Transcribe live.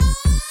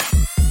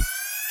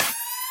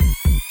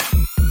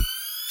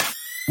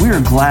We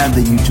are glad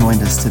that you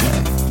joined us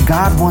today.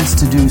 God wants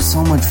to do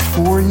so much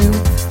for you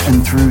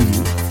and through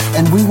you,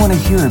 and we want to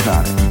hear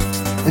about it.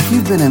 If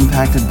you've been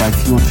impacted by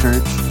Fuel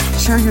Church,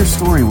 share your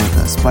story with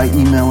us by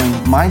emailing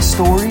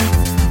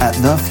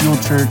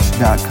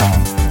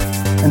mystory@thefuelchurch.com.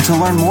 And to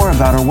learn more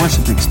about our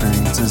worship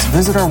experiences,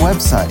 visit our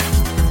website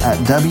at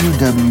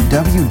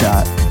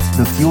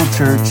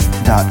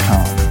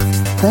www.thefuelchurch.com.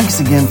 Thanks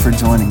again for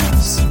joining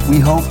us.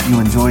 We hope you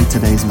enjoyed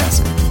today's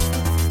message.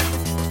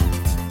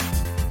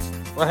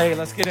 Well, hey,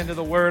 let's get into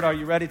the Word. Are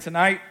you ready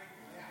tonight?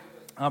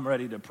 I'm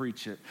ready to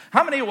preach it.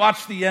 How many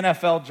watch the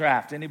NFL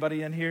draft?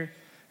 Anybody in here?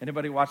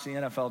 Anybody watch the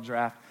NFL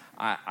draft?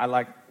 I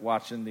like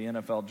watching the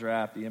NFL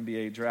draft, the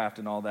NBA draft,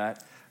 and all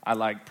that. I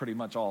like pretty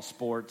much all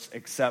sports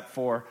except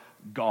for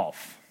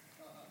golf.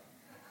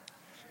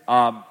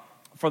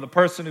 For the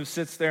person who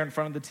sits there in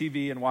front of the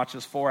TV and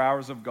watches 4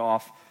 hours of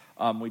golf,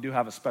 we do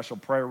have a special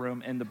prayer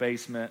room in the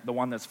basement, the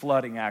one that's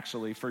flooding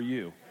actually, for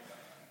you.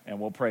 And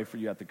we'll pray for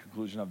you at the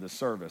conclusion of this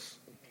service.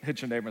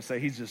 Hit your neighbor and say,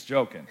 he's just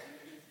joking,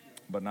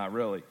 but not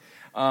really.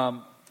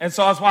 And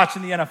so I was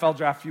watching the NFL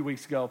draft a few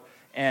weeks ago,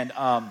 and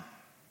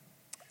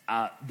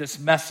this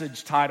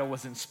message title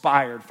was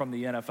inspired from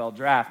the NFL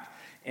draft.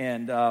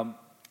 And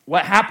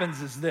what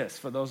happens is this,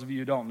 for those of you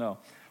who don't know.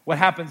 What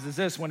happens is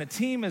this: when a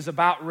team is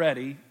about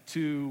ready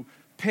to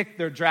pick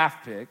their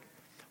draft pick,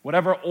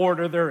 whatever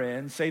order they're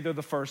in, say they're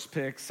the first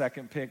pick,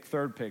 second pick,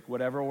 third pick,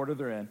 whatever order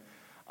they're in,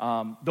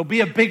 there'll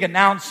be a big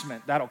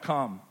announcement that'll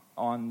come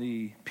on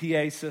the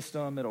PA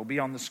system. It'll be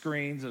on the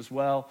screens as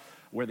well,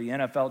 where the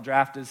NFL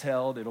draft is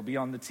held. It'll be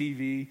on the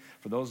TV.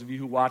 For those of you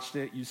who watched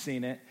it, you've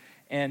seen it.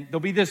 And there'll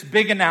be this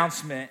big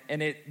announcement,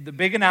 and the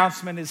big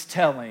announcement is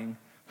telling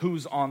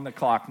who's on the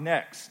clock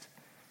next.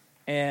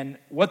 And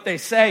what they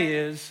say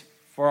is,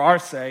 for our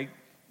sake,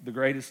 the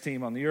greatest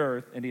team on the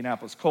earth,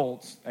 Indianapolis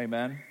Colts,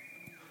 amen.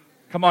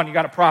 Come on, you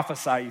got to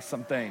prophesy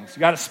some things. You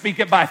got to speak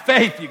it by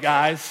faith, you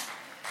guys.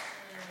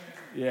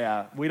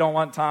 Yeah, we don't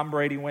want Tom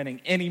Brady winning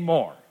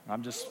anymore.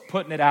 I'm just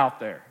putting it out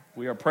there.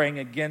 We are praying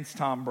against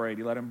Tom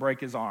Brady. Let him break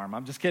his arm.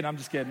 I'm just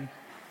kidding.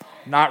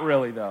 Not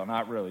really,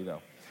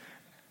 though.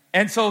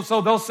 And so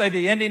they'll say,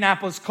 the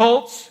Indianapolis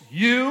Colts,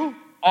 you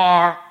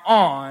are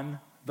on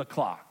the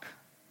clock.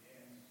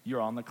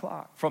 You're on the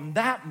clock. From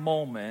that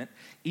moment,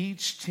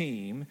 each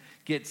team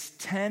gets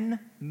 10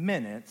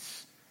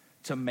 minutes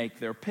to make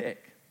their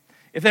pick.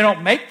 If they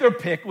don't make their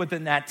pick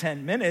within that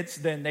 10 minutes,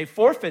 then they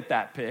forfeit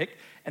that pick,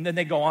 and then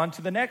they go on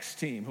to the next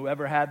team,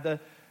 whoever had the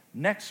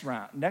next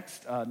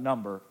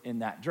number in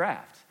that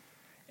draft.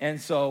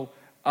 And so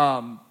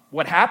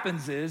what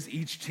happens is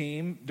each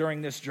team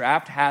during this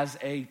draft has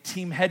a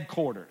team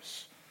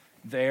headquarters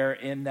there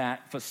in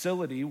that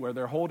facility where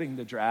they're holding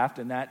the draft,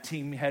 and that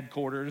team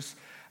headquarters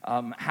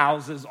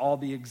houses all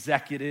the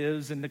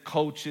executives and the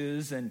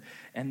coaches, and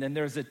then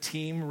there's a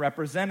team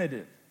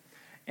representative.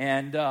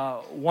 And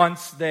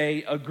once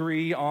they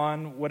agree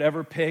on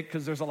whatever pick,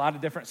 because there's a lot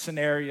of different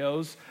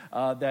scenarios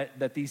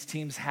that these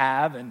teams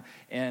have,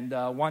 and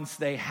once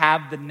they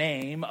have the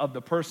name of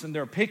the person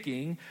they're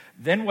picking,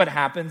 then what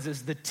happens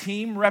is the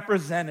team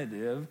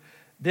representative,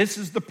 this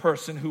is the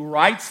person who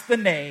writes the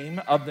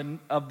name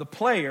of the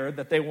player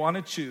that they want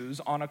to choose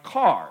on a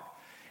card.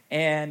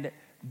 And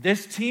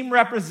this team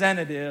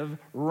representative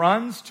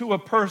runs to a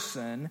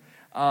person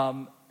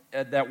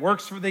that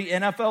works for the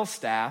NFL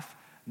staff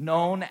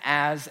known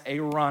as a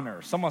runner.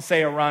 Someone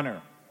say a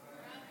runner.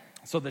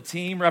 So the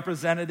team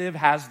representative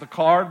has the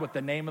card with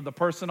the name of the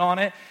person on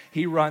it.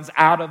 He runs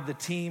out of the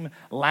team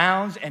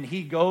lounge and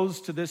he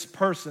goes to this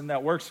person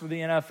that works for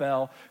the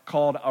NFL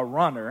called a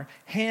runner,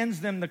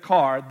 hands them the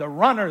card. The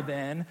runner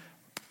then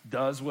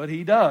does what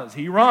he does.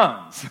 He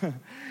runs.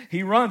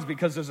 He runs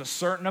because there's a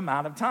certain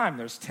amount of time.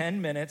 There's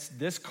 10 minutes.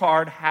 This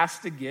card has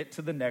to get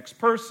to the next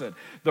person.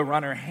 The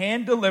runner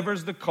hand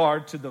delivers the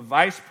card to the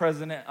vice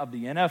president of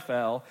the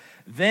NFL.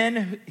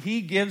 Then he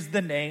gives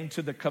the name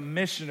to the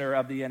commissioner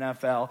of the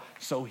NFL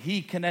so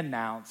he can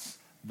announce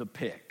the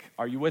pick.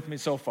 Are you with me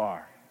so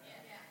far? Yeah.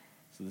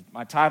 So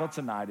my title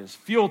tonight is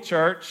Fuel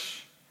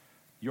Church,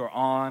 You're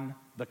on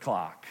the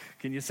Clock.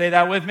 Can you say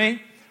that with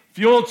me?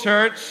 Fuel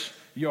Church,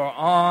 you're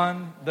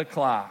on the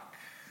clock.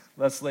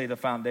 Let's lay the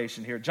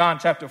foundation here. John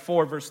chapter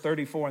 4, verse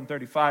 34 and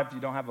 35. If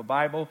you don't have a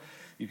Bible,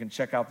 you can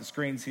check out the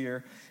screens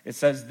here. It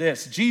says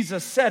this: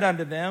 Jesus said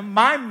unto them,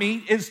 my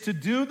meat is to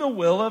do the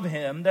will of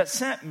him that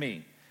sent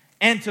me,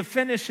 and to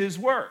finish his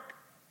work.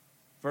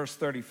 Verse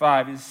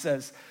 35, he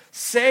says,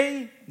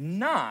 say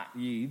not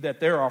ye that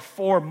there are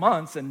 4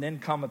 months, and then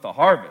cometh the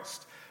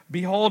harvest.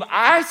 Behold,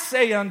 I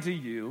say unto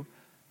you,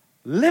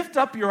 lift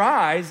up your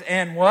eyes,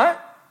 and what?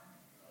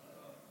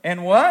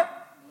 And what?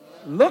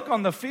 Look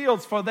on the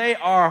fields, for they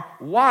are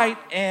white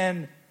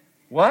and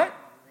what?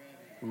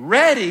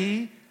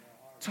 Ready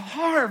to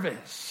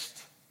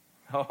harvest.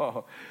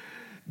 Oh,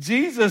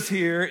 Jesus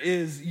here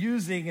is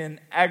using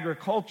an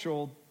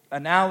agricultural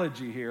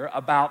analogy here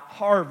about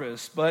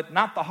harvest, but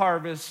not the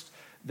harvest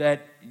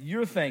that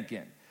you're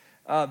thinking.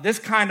 This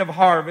kind of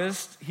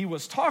harvest he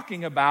was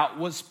talking about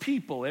was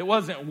people. It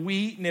wasn't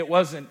wheat and it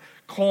wasn't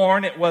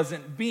corn, it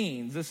wasn't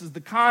beans. This is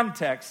the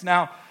context.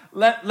 Now,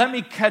 let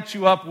me catch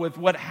you up with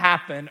what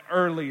happened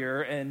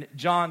earlier in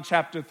John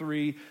chapter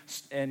 3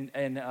 and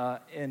in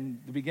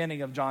the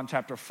beginning of John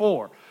chapter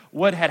 4.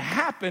 What had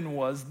happened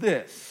was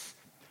this.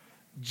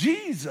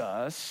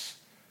 Jesus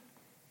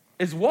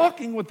is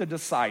walking with the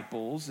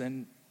disciples,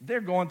 and they're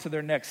going to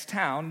their next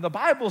town. The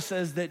Bible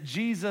says that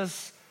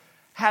Jesus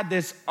had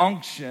this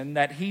unction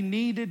that he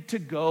needed to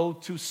go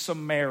to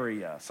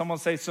Samaria. Someone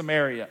say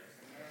Samaria.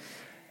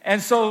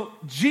 And so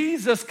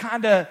Jesus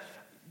kind of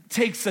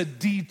takes a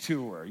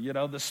detour. You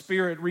know, the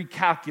Spirit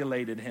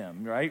recalculated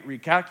him, right?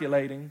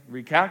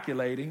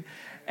 Recalculating.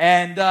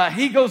 And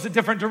he goes a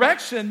different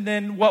direction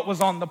than what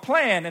was on the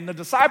plan. And the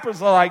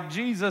disciples are like,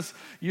 Jesus,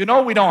 you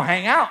know we don't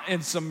hang out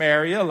in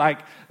Samaria. Like,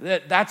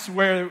 that's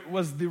where it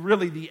was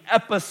really the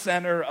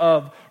epicenter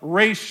of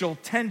racial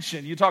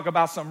tension. You talk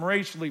about some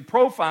racially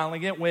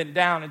profiling, it went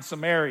down in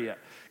Samaria.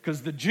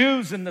 Because the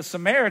Jews and the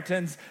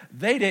Samaritans,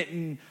 they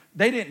didn't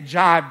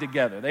jive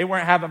together. They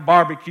weren't having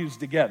barbecues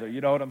together.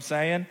 You know what I'm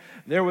saying?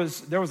 There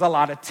was a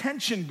lot of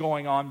tension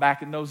going on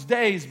back in those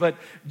days. But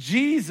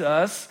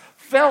Jesus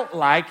felt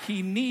like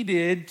he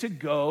needed to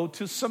go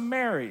to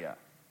Samaria.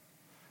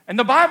 And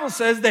the Bible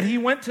says that he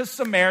went to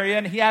Samaria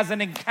and he has an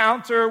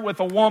encounter with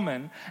a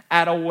woman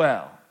at a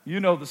well.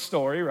 You know the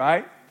story,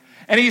 right?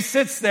 And he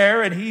sits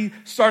there and he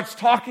starts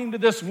talking to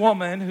this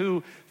woman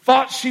who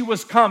thought she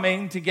was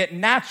coming to get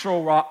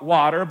natural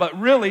water, but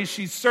really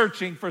she's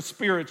searching for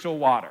spiritual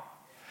water.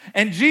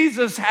 And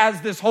Jesus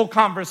has this whole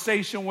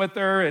conversation with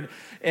her,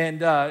 and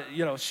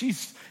you know,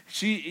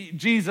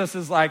 Jesus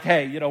is like,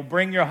 hey, you know,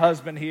 bring your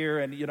husband here,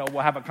 and you know,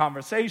 we'll have a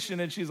conversation.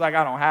 And she's like,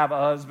 I don't have a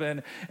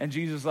husband. And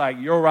Jesus is like,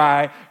 you're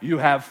right. You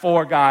have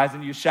 4 guys,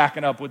 and you're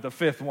shacking up with the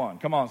 5th one.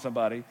 Come on,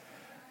 somebody.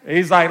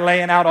 He's like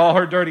laying out all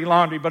her dirty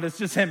laundry, but it's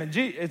just him and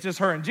it's just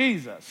her and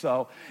Jesus.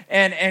 So,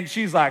 and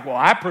she's like, well,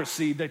 I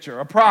perceive that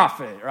you're a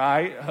prophet,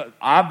 right?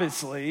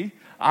 Obviously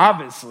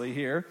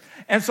here.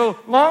 And so,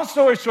 long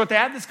story short, they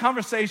had this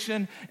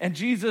conversation, and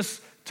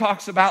Jesus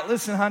talks about,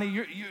 listen,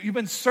 honey, you've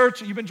been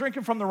searching, you've been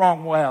drinking from the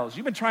wrong wells.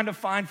 You've been trying to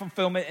find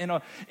fulfillment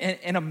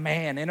in a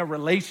man, in a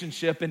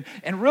relationship,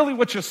 and really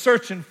what you're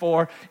searching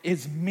for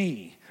is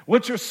me.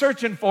 What you're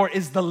searching for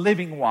is the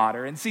living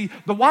water. And see,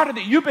 the water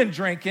that you've been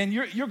drinking,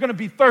 you're going to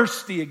be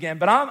thirsty again.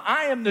 But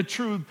I am the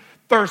true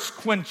thirst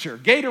quencher.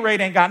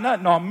 Gatorade ain't got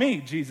nothing on me,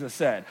 Jesus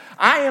said.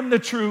 I am the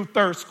true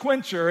thirst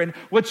quencher. And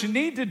what you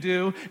need to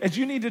do is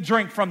you need to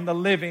drink from the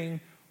living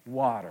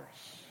waters.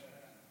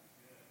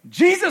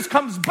 Jesus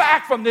comes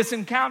back from this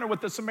encounter with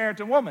the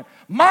Samaritan woman.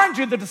 Mind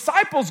you, the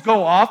disciples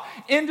go off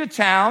into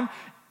town.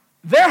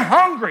 They're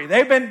hungry.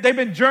 They've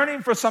been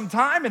journeying for some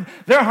time, and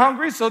they're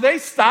hungry, so they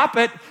stop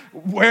at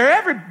where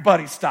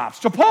everybody stops,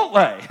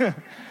 Chipotle.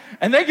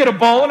 And they get a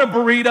bowl and a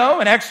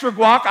burrito, an extra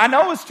guac. I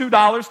know it's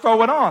 $2.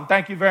 Throw it on.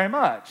 Thank you very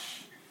much.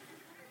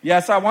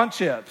 Yes, I want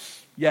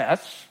chips.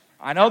 Yes,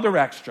 I know they're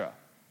extra.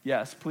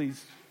 Yes,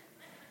 please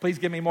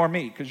give me more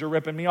meat because you're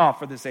ripping me off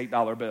for this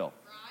 $8 bill.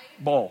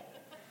 Bowl.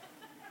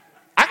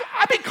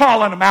 I be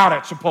calling them out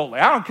at Chipotle.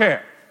 I don't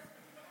care.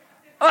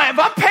 If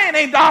I'm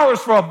paying $8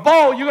 for a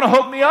bowl, you're going to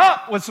hook me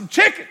up with some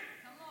chicken.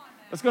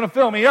 It's going to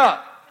fill me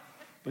up.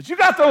 But you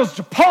got those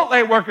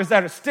Chipotle workers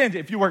that are stingy.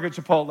 If you work at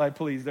Chipotle,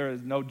 please, there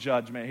is no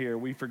judgment here.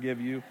 We forgive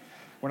you.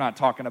 We're not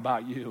talking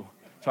about you.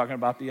 We're talking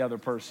about the other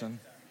person.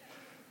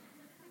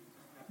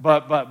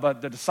 But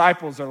the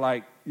disciples are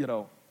like, you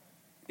know,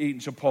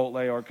 eating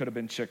Chipotle, or it could have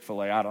been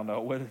Chick-fil-A. I don't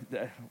know.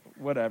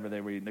 Whatever they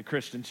were eating, the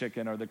Christian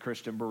chicken or the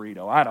Christian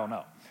burrito. I don't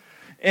know.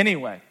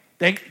 Anyway,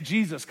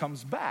 Jesus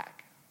comes back.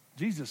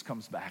 Jesus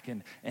comes back,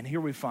 and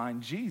here we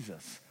find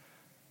Jesus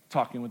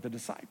talking with the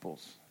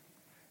disciples.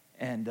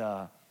 And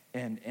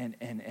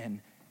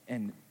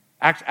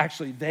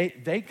actually,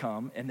 they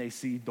come and they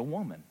see the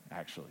woman,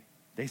 actually.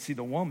 They see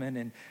the woman,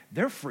 and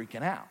they're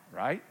freaking out,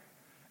 right?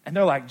 And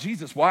they're like,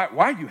 Jesus, why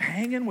are you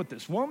hanging with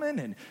this woman?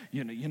 And,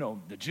 you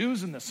know, the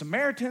Jews and the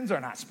Samaritans are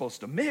not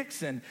supposed to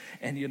mix. And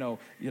you know,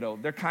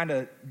 they're kind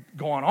of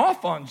going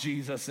off on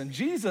Jesus. And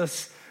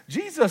Jesus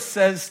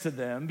says to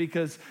them,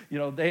 because, you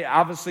know, they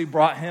obviously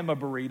brought him a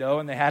burrito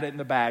and they had it in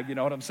the bag, you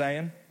know what I'm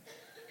saying?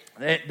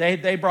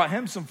 They brought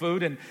him some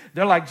food, and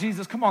they're like,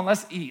 Jesus, come on,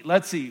 let's eat.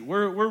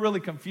 We're really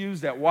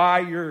confused at why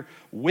you're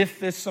with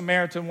this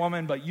Samaritan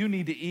woman, but you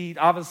need to eat.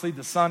 Obviously,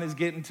 the sun is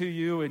getting to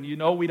you, and you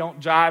know we don't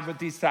jive with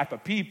these type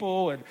of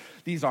people, and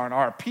these aren't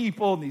our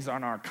people, and these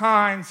aren't our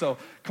kind, so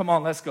come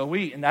on, let's go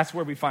eat. And that's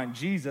where we find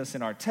Jesus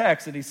in our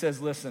text, and he says,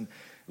 listen,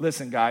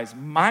 guys,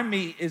 my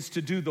meat is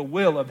to do the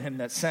will of him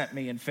that sent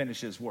me and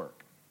finish his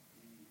work.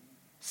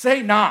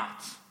 Say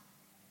not,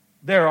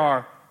 there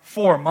are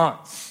 4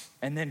 months.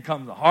 And then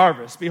comes the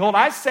harvest. Behold,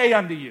 I say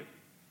unto you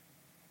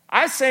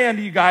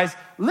guys,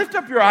 lift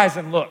up your eyes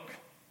and look.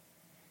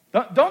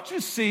 Don't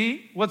you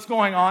see what's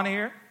going on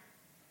here?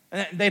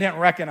 And they didn't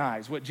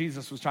recognize what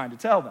Jesus was trying to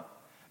tell them.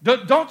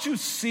 Don't you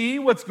see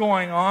what's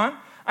going on?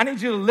 I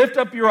need you to lift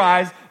up your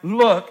eyes,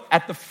 look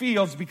at the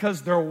fields,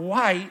 because they're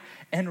white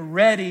and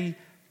ready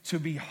to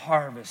be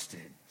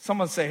harvested.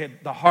 Someone say,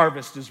 the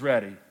harvest is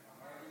ready.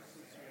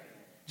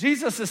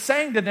 Jesus is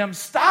saying to them,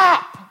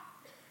 stop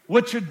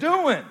what you're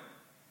doing.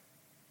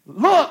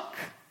 look,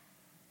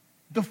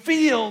 the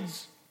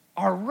fields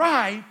are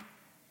ripe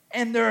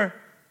and they're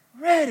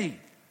ready.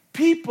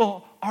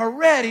 People are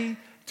ready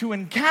to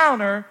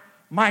encounter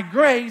my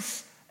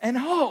grace and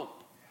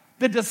hope.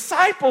 The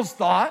disciples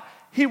thought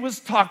he was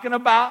talking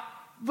about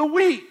the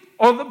wheat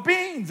or the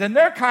beans, and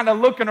they're kind of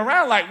looking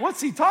around like, what's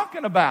he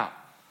talking about?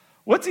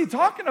 What's he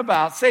talking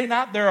about? Say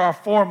not there are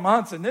 4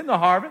 months and then the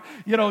harvest.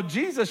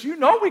 Jesus,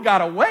 we got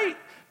to wait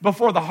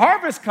before the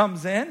harvest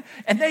comes in.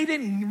 And they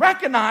didn't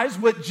recognize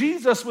what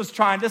Jesus was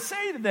trying to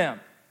say to them.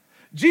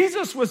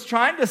 Jesus was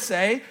trying to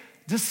say,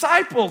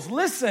 disciples,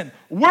 listen,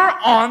 we're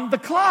on the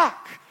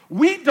clock.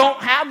 We don't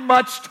have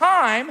much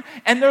time,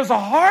 and there's a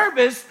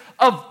harvest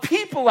of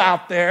people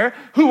out there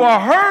who are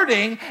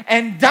hurting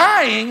and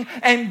dying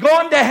and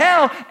going to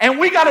hell, and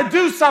we got to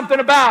do something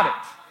about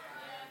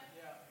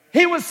it.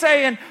 He was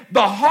saying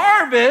the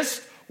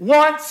harvest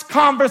wants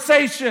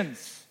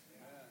conversations.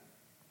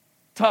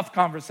 Tough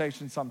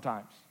conversations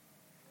sometimes.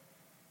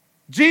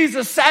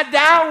 Jesus sat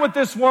down with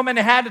this woman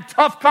and had a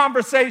tough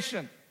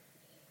conversation,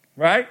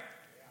 right?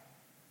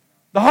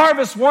 The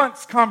harvest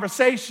wants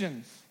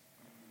conversations.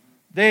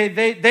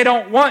 They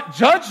don't want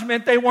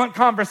judgment, they want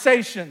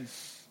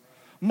conversations.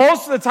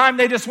 Most of the time,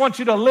 they just want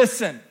you to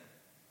listen,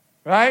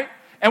 right?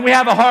 And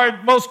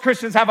most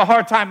Christians have a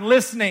hard time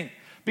listening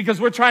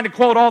because we're trying to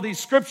quote all these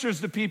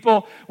scriptures to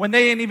people when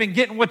they ain't even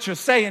getting what you're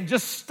saying.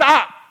 Just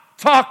stop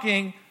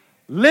talking,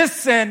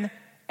 listen,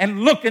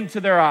 and look into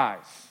their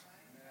eyes.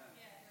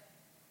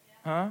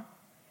 Huh?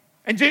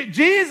 And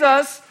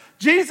Jesus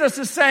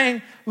is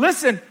saying,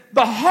 listen,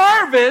 the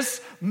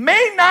harvest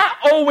may not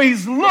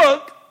always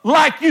look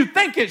like you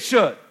think it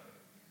should.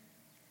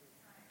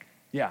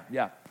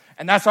 Yeah.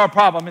 And that's our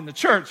problem in the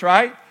church,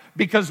 right?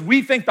 Because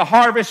we think the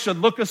harvest should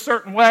look a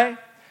certain way,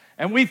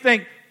 and we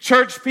think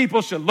church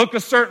people should look a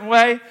certain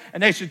way,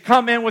 and they should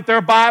come in with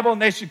their Bible,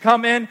 and they should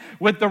come in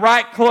with the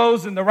right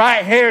clothes and the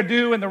right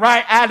hairdo and the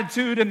right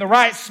attitude and the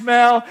right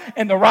smell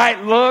and the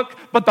right look.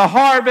 But the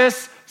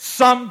harvest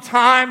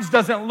sometimes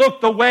doesn't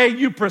look the way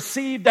you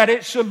perceive that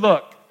it should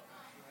look.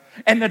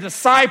 And the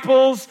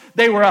disciples,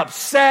 they were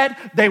upset.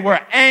 They were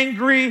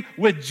angry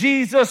with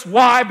Jesus.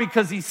 Why?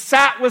 Because he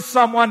sat with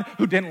someone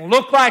who didn't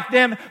look like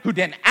them, who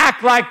didn't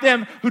act like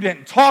them, who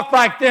didn't talk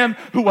like them,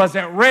 who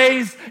wasn't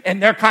raised in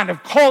their kind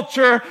of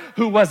culture,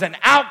 who was an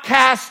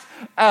outcast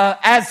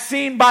as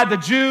seen by the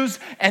Jews.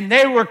 And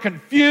they were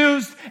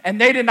confused,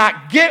 and they did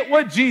not get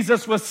what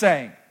Jesus was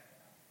saying.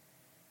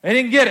 They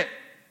didn't get it.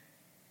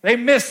 They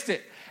missed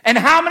it. And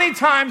how many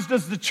times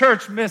does the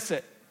church miss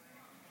it?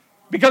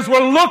 Because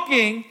we're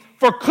looking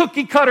for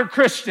cookie-cutter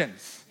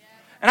Christians.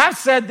 And I've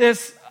said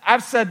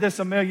this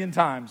a million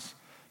times.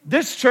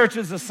 This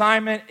church's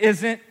assignment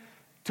isn't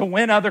to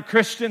win other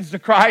Christians to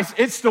Christ.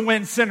 It's to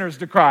win sinners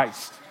to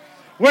Christ.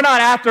 We're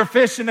not after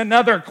fish in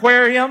another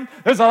aquarium.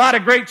 There's a lot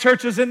of great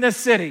churches in this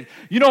city.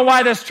 You know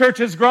why this church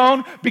has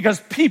grown? Because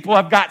people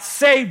have got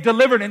saved,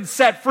 delivered, and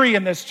set free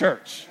in this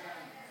church.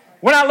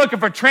 We're not looking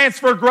for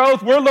transfer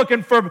growth. We're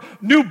looking for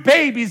new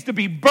babies to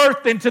be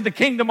birthed into the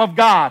kingdom of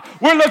God.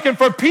 We're looking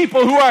for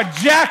people who are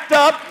jacked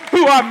up,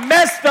 who are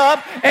messed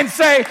up, and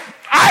say,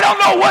 I don't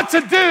know what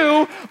to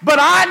do, but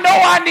I know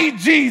I need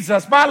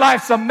Jesus. My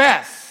life's a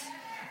mess.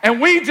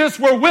 And we just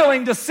were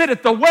willing to sit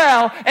at the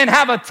well and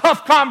have a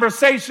tough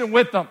conversation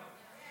with them.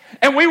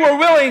 And we were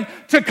willing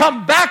to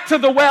come back to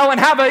the well and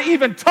have an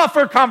even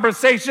tougher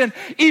conversation,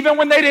 even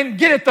when they didn't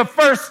get it the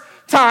first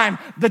time,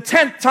 the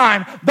 10th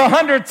time, the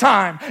 100th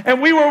time.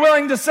 And we were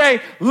willing to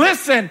say,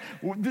 listen,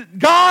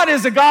 God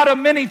is a God of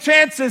many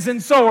chances,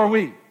 and so are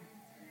we.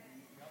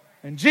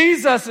 And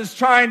Jesus is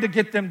trying to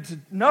get them to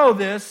know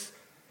this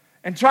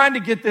and trying to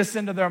get this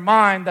into their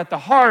mind that the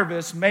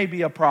harvest may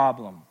be a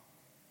problem.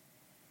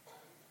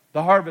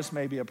 The harvest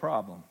may be a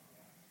problem.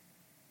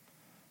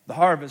 The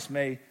harvest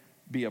may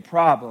be a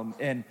problem.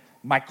 And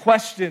my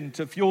question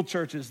to Fuel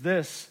Church is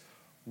this: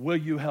 will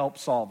you help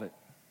solve it?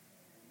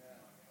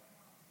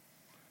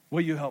 Will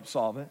you help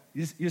solve it?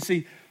 You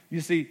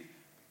see,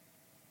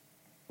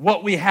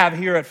 what we have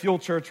here at Fuel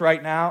Church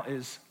right now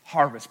is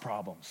harvest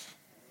problems.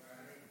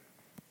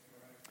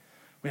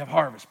 We have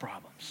harvest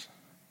problems.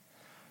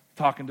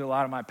 Talking to a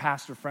lot of my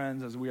pastor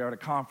friends as we were at a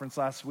conference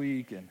last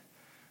week, and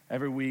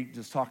every week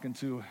just talking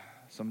to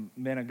some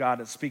men of God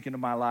that's speaking to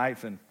my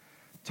life and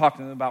talking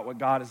to them about what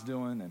God is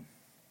doing. And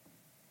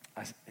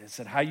I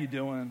said, how you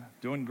doing?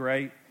 Doing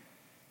great.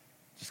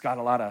 Just got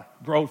a lot of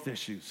growth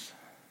issues.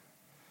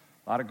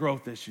 A lot of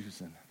growth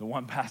issues. And the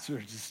one pastor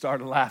just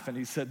started laughing.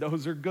 He said,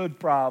 those are good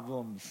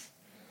problems.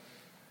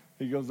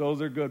 He goes,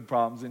 those are good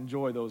problems.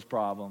 Enjoy those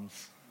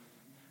problems.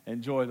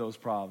 Enjoy those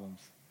problems.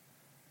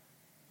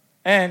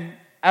 And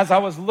as I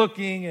was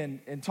looking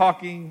and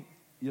talking,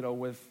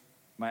 with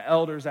my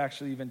elders,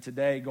 actually even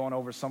today, going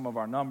over some of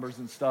our numbers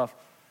and stuff,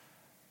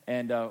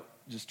 and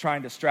just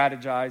trying to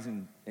strategize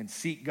and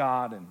seek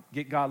God and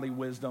get godly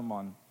wisdom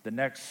on the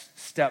next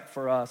step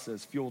for us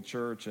as Fuel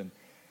Church. And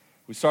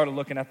we started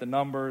looking at the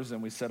numbers,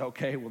 and we said,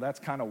 okay, well, that's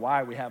kind of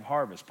why we have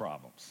harvest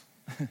problems.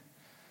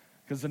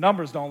 Because the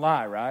numbers don't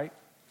lie, right?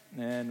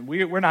 And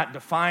we're not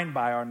defined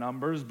by our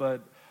numbers,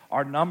 but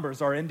our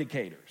numbers are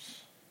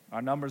indicators.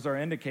 Our numbers are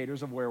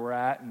indicators of where we're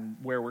at and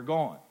where we're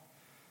going.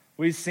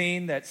 We've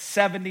seen that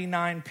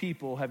 79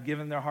 people have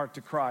given their heart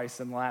to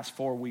Christ in the last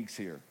 4 weeks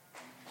here.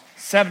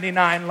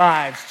 79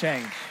 lives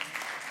changed.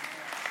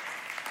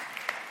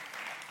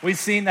 We've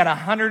seen that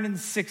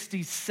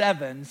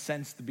 167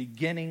 since the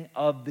beginning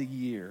of the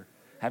year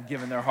have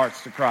given their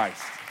hearts to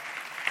Christ.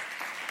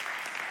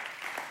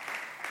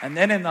 And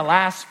then in the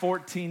last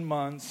 14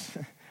 months,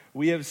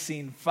 we have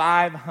seen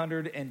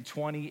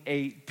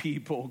 528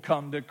 people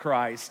come to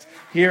Christ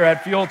here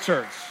at Fuel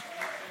Church.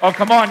 Oh,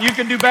 come on, you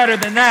can do better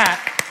than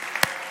that.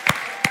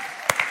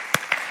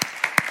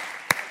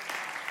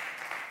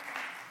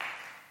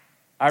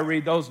 I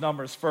read those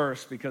numbers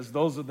first because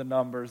those are the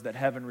numbers that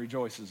heaven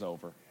rejoices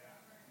over.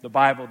 The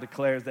Bible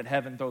declares that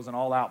heaven throws an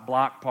all-out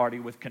block party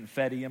with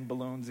confetti and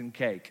balloons and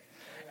cake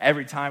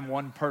every time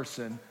one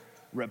person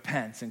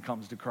repents and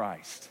comes to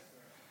Christ.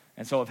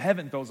 And so if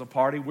heaven throws a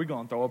party, we're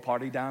going to throw a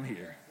party down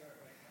here.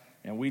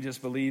 And we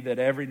just believe that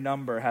every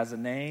number has a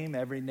name,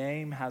 every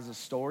name has a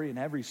story, and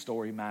every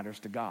story matters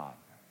to God.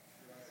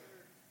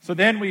 So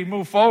then we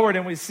move forward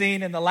and we've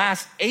seen in the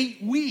last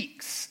 8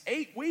 weeks,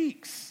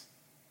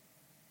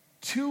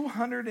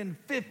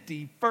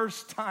 250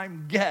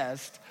 first-time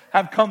guests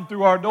have come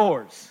through our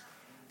doors.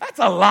 That's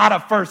a lot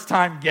of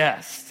first-time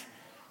guests.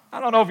 I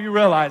don't know if you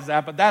realize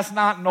that, but that's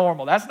not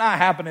normal. That's not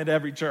happening at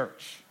every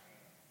church.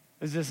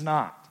 It's just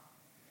not.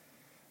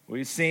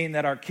 We've seen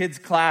that our kids'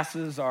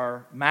 classes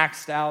are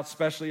maxed out,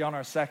 especially on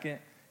our second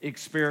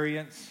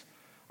experience.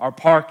 Our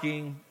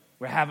parking,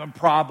 we're having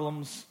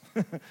problems.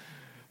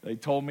 They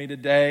told me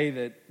today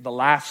that the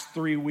last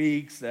 3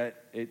 weeks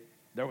that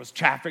there was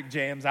traffic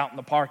jams out in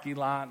the parking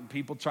lot and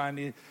people trying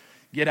to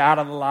get out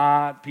of the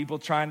lot, people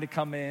trying to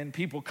come in,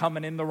 people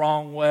coming in the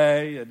wrong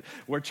way, and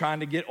we're trying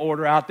to get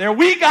order out there.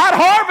 We got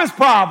harvest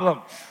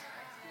problems.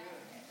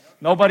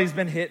 Nobody's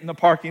been hit in the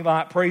parking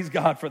lot. Praise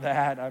God for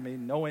that. I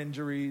mean, no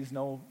injuries,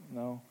 no,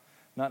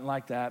 nothing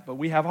like that. But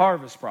we have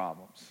harvest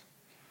problems.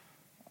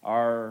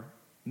 Our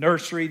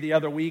nursery the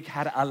other week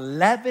had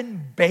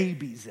 11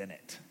 babies in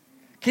it.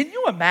 Can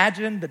you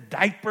imagine the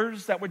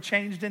diapers that were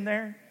changed in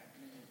there?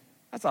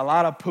 That's a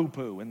lot of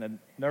poo-poo in the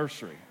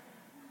nursery.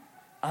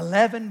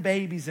 11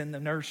 babies in the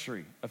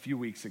nursery a few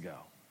weeks ago.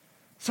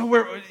 So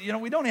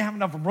we don't even have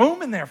enough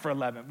room in there for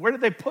 11. Where did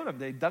they put them?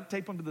 They duct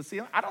tape them to the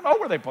ceiling? I don't know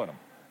where they put them.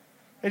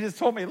 They just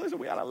told me, listen,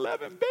 we had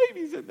 11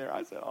 babies in there.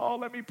 I said, oh,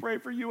 let me pray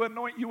for you,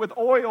 anoint you with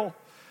oil.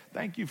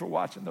 Thank you for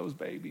watching those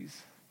babies.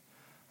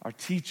 Our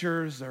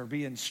teachers are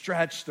being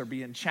stretched. They're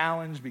being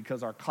challenged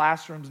because our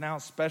classrooms now,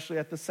 especially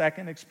at the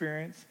second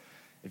experience,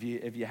 if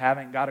you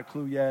haven't got a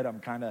clue yet, I'm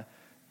kind of,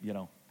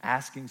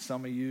 asking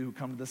some of you who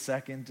come to the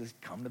second to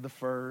come to the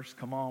first.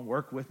 Come on,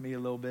 work with me a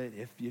little bit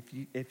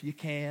if you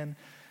can.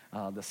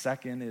 The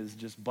second is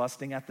just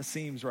busting at the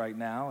seams right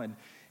now, and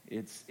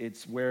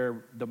it's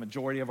where the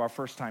majority of our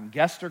first-time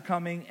guests are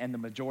coming and the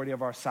majority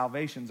of our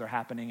salvations are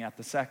happening at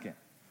the second.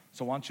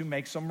 So why don't you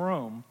make some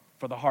room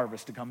for the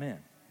harvest to come in?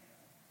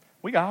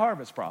 We got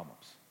harvest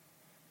problems.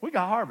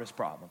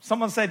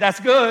 Someone say, that's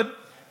good.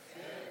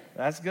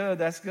 That's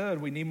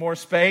good. We need more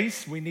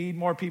space. We need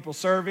more people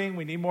serving.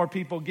 We need more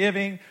people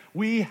giving.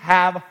 We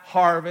have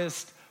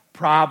harvest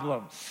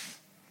problems.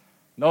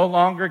 No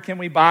longer can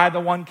we buy the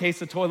 1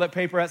 case of toilet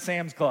paper at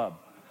Sam's Club.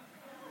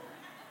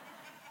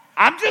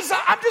 I'm just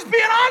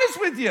being honest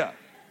with you.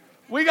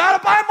 We got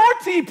to buy more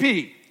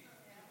TP.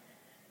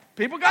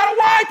 People got to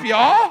wipe,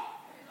 y'all.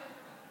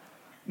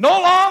 No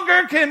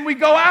longer can we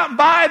go out and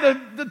buy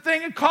the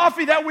thing of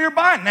coffee that we were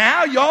buying.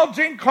 Now, y'all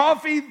drink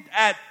coffee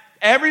at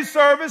every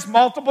service,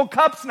 multiple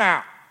cups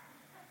now.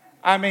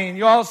 I mean,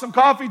 you all are some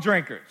coffee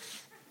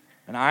drinkers.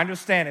 And I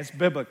understand it's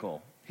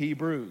biblical.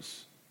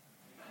 Hebrews.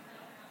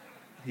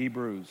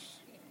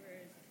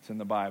 It's in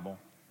the Bible.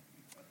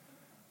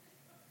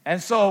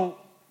 And so,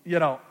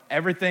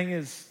 everything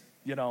is,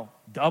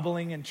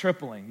 doubling and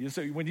tripling.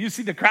 When you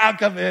see the crowd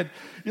come in,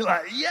 you're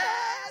like, yeah,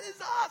 this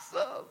is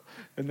awesome.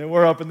 And then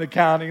we're up in the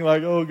counting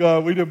like, oh,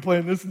 God, we didn't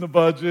plan this in the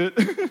budget.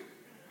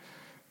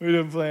 We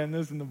didn't plan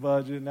this in the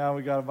budget. Now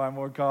we got to buy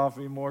more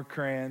coffee, more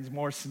crayons,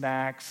 more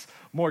snacks,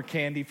 more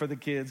candy for the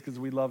kids because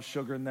we love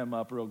sugaring them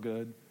up real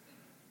good.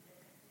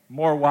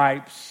 More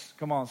wipes.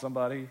 Come on,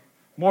 somebody.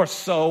 More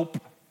soap.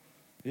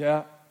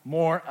 Yeah,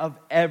 more of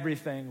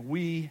everything.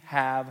 We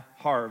have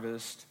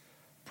harvest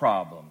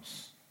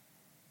problems.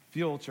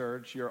 Fuel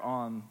Church, you're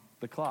on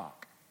the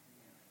clock.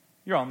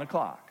 You're on the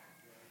clock.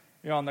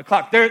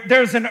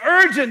 There's an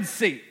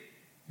urgency.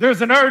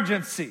 There's an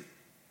urgency.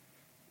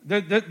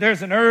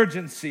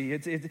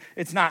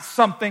 It's not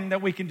something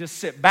that we can just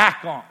sit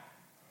back on.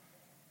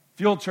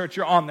 Fuel Church,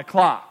 you're on the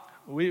clock.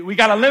 We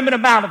got a limited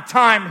amount of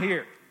time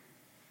here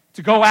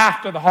to go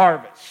after the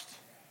harvest.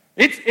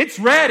 It's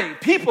ready.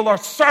 People are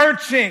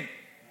searching.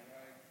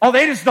 Oh,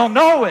 they just don't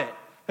know it.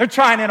 They're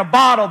trying in a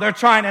bottle. They're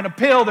trying in a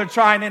pill. They're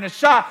trying in a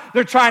shot.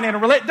 They're trying in a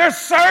relationship. They're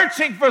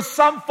searching for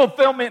some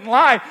fulfillment in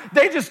life.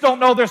 They just don't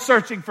know they're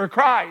searching for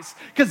Christ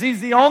because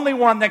He's the only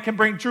one that can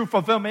bring true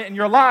fulfillment in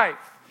your life.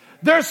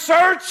 They're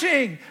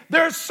searching.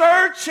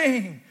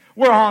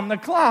 We're on the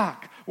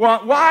clock.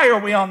 Why are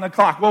we on the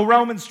clock? Well,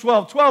 Romans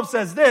 12:12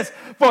 says this,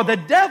 for the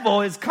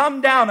devil is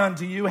come down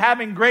unto you,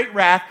 having great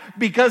wrath,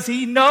 because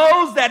he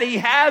knows that he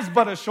has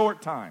but a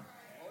short time.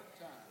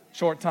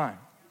 Short time.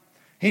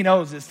 He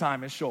knows his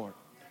time is short.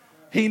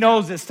 He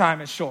knows his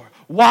time is short.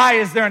 Why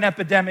is there an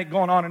epidemic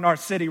going on in our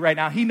city right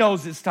now? He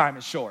knows his time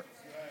is short.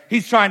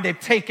 He's trying to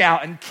take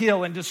out and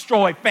kill and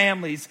destroy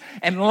families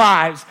and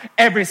lives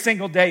every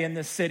single day in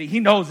this city. He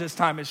knows his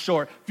time is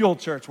short. Fuel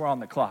Church, we're on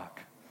the clock.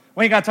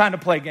 We ain't got time to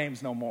play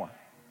games no more.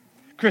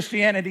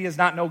 Christianity is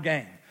not no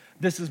game.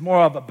 This is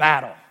more of a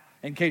battle,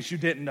 in case you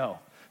didn't know.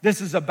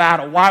 This is a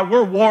battle. Why?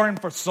 We're warring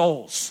for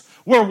souls.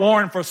 We're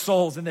warring for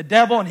souls. And the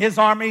devil and his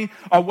army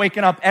are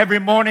waking up every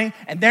morning,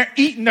 and they're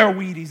eating their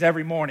Wheaties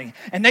every morning.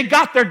 And they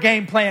got their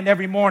game planned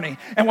every morning.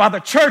 And while the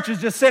church is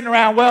just sitting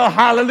around, well,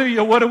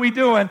 hallelujah, what are we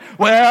doing?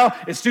 Well,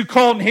 it's too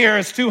cold in here.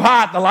 It's too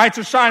hot. The lights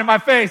are shining in my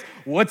face.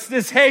 What's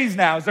this haze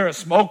now? Is there a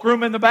smoke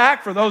room in the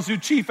back for those who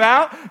chief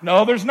out?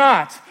 No, there's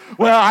not.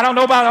 Well, I don't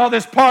know about all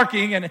this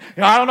parking, and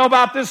I don't know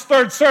about this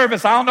third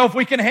service. I don't know if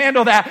we can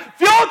handle that.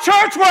 Fuel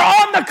Church, we're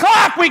on the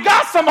clock. We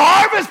got some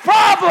harvest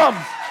problems.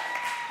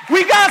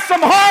 We got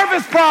some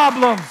harvest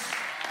problems.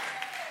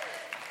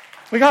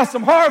 We got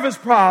some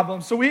harvest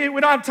problems. So we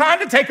don't have time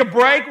to take a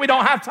break. We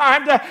don't have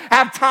time to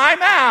have time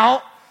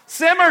out.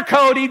 Simmer,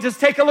 Cody, just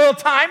take a little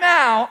time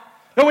out.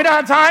 No, we don't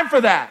have time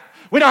for that.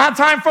 We don't have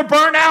time for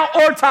burnout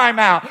or time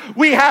out.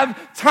 We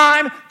have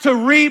time to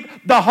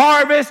reap the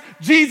harvest.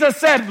 Jesus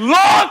said,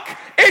 look,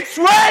 it's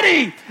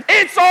ready.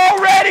 It's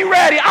already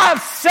ready.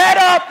 I've set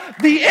up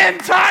the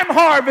end time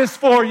harvest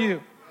for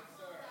you.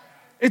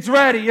 It's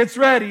ready, it's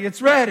ready,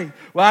 it's ready.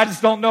 Well, I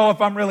just don't know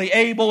if I'm really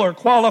able or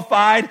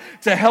qualified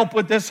to help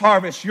with this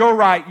harvest. You're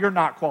right, you're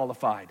not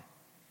qualified.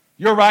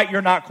 You're right,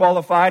 you're not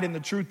qualified. And the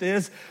truth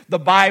is, the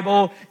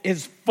Bible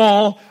is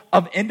full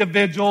of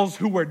individuals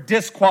who were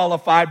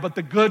disqualified. But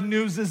the good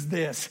news is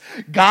this: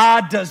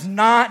 God does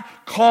not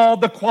call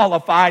the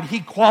qualified,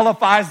 He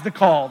qualifies the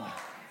called.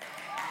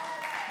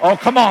 Oh,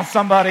 come on,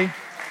 somebody.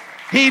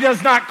 He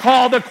does not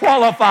call the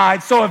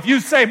qualified. So if you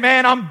say,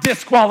 man, I'm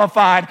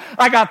disqualified,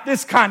 I got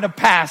this kind of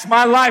past,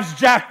 my life's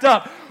jacked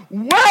up,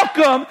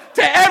 welcome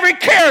to every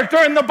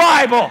character in the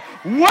Bible.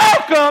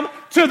 Welcome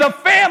to the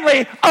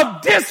family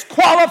of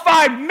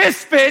disqualified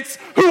misfits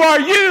who are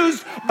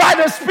used by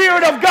the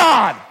Spirit of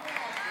God.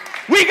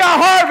 We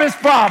got harvest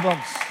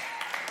problems.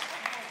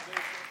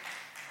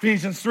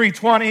 Ephesians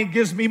 3:20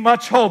 gives me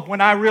much hope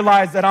when I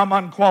realize that I'm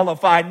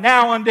unqualified.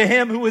 Now unto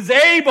him who is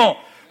able.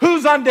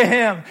 Who's unto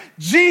him?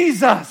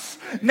 Jesus.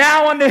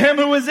 Now unto him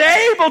who is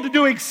able to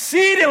do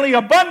exceedingly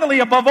abundantly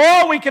above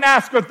all we can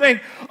ask or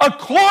think,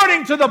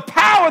 according to the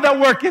power that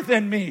worketh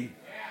in me.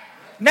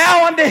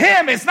 Now unto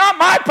him. It's not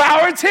my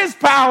power, it's his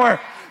power.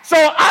 So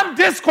I'm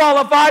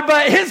disqualified,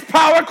 but his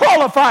power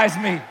qualifies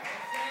me.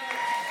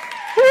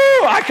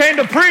 Woo, I came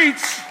to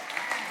preach.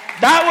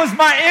 That was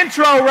my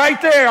intro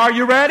right there. Are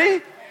you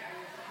ready?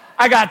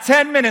 I got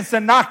 10 minutes to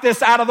knock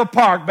this out of the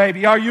park,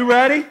 baby. Are you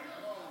ready?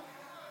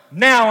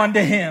 Now unto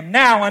him,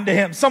 now unto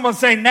him. Someone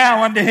say,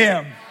 now unto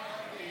him.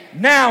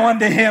 Now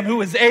unto him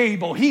who is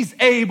able. He's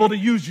able to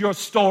use your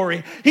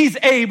story. He's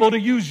able to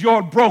use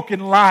your broken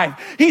life.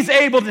 He's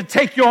able to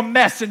take your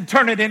mess and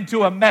turn it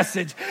into a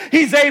message.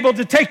 He's able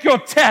to take your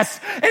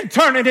test and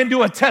turn it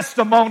into a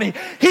testimony.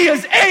 He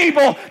is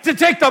able to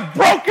take the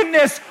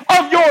brokenness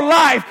of your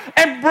life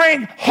and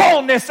bring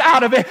wholeness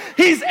out of it.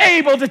 He's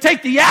able to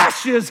take the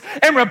ashes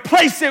and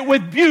replace it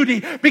with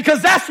beauty,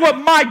 because that's what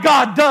my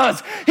God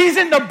does. He's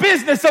in the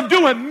business of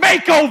doing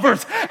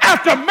makeovers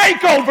after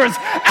makeovers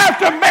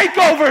after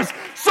makeovers,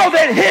 so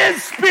that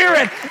his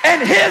Spirit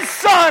and his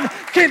Son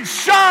can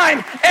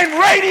shine and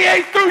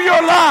radiate through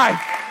your life.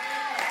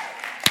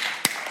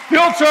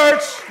 Fuel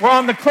Church, we're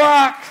on the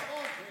clock.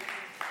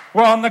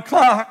 We're on the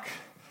clock.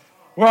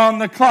 We're on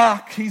the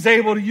clock. He's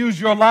able to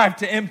use your life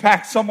to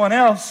impact someone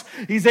else.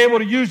 He's able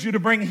to use you to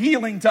bring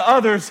healing to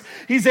others.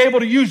 He's able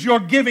to use your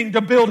giving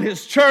to build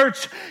his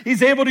church.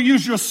 He's able to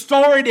use your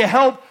story to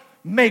help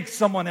make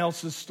someone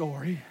else's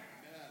story.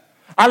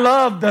 I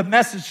love the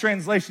Message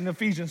translation of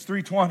Ephesians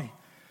 3:20. It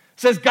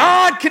says,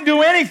 God can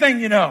do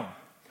anything, you know,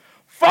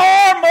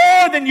 far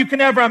more than you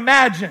can ever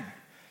imagine,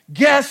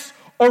 guess,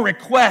 or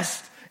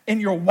request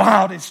in your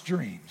wildest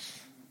dreams.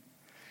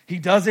 He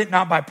does it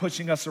not by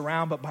pushing us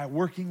around, but by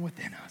working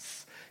within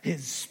us.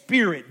 His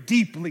Spirit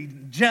deeply,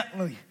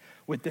 gently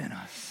within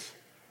us.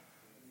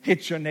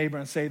 Hit your neighbor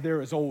and say,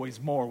 there is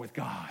always more with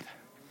God.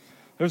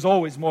 There's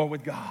always more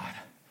with God.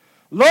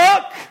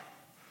 Look,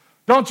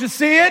 don't you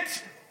see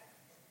it?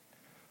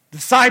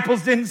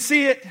 Disciples didn't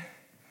see it.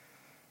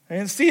 They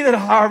didn't see the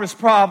harvest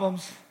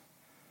problems.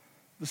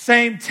 The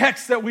same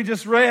text that we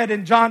just read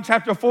in John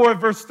chapter 4,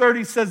 verse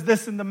 30 says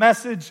this in the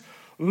Message.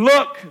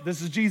 Look,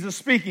 this is Jesus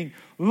speaking.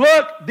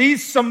 Look,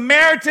 these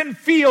Samaritan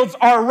fields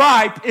are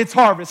ripe. It's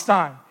harvest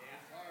time.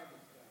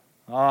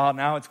 Oh,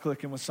 now it's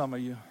clicking with some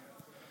of you.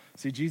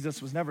 See,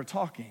 Jesus was never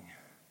talking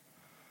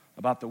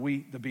about the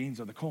wheat, the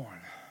beans, or the corn.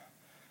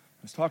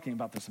 He was talking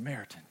about the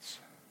Samaritans.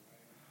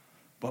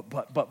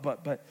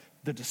 But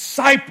the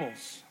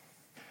disciples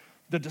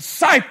the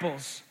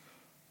disciples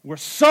were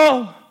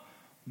so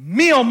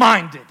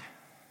meal-minded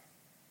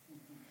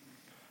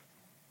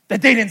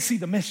that they didn't see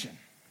the mission.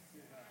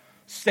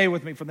 Stay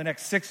with me for the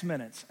next 6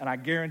 minutes, and I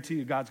guarantee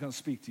you God's going to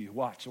speak to you.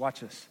 Watch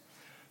this.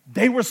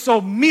 They were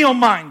so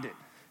meal-minded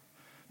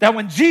that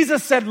when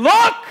Jesus said,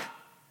 look,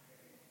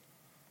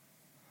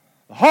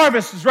 the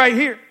harvest is right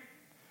here.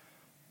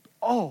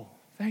 Oh,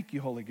 thank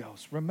you, Holy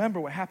Ghost. Remember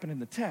what happened in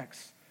the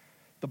text.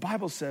 The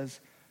Bible says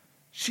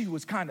she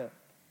was kind of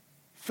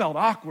felt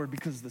awkward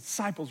because the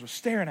disciples were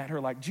staring at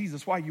her like,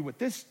 Jesus, why are you with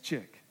this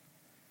chick?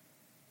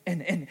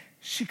 And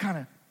she kind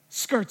of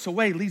skirts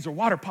away, leaves her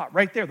water pot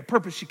right there. The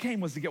purpose she came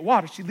was to get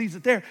water. She leaves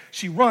it there.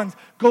 She runs,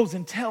 goes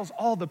and tells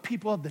all the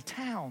people of the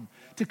town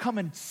to come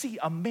and see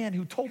a man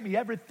who told me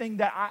everything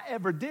that I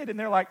ever did. And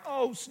they're like,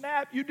 oh,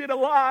 snap, you did a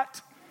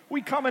lot.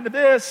 We come into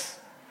this.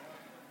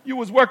 You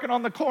was working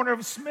on the corner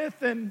of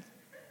Smith and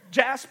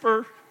Jasper.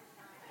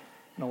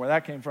 I don't know where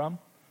that came from.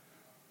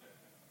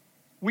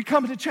 We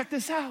come to check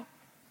this out.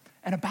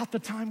 And about the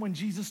time when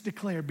Jesus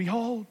declared,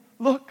 behold,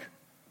 look,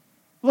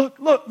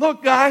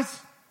 guys.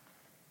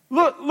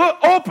 Look,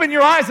 open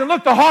your eyes and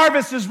look, the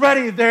harvest is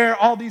ready. There,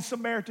 all these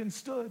Samaritans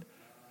stood.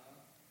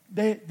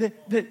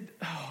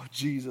 Oh,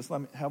 Jesus,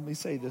 help me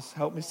say this.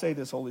 Help me say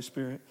this, Holy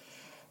Spirit.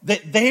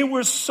 They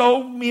were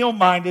so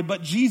meal-minded,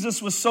 but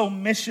Jesus was so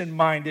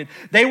mission-minded.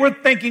 They were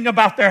thinking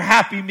about their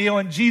happy meal,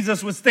 and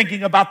Jesus was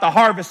thinking about the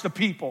harvest of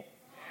people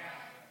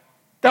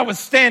that was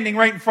standing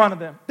right in front of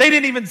them. They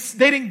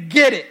didn't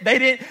get it. They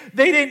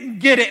didn't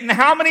get it. And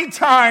how many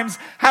times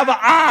have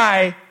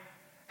I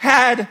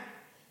had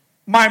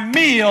my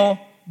meal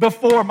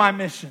before my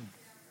mission?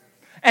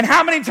 And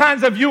how many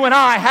times have you and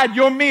I had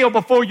your meal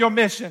before your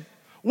mission?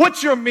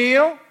 What's your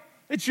meal?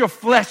 It's your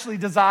fleshly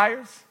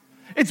desires.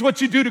 It's what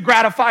you do to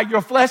gratify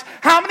your flesh.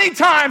 How many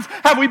times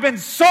have we been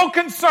so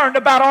concerned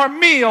about our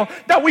meal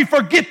that we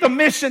forget the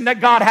mission that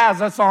God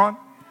has us on?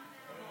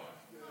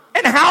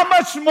 And how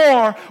much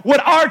more would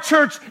our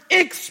church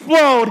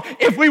explode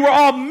if we were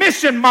all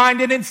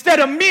mission-minded instead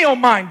of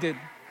meal-minded?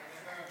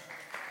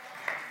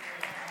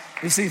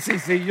 You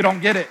see, you don't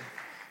get it.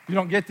 You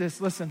don't get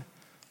this. Listen,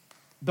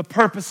 the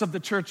purpose of the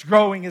church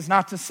growing is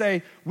not to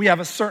say we have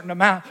a certain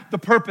amount. The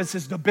purpose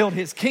is to build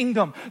his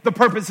kingdom. The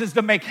purpose is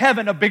to make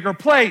heaven a bigger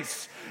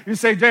place. You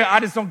say, Jay, I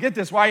just don't get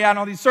this. Why are you on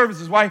all these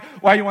services? Why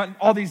you want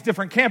all these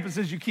different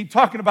campuses? You keep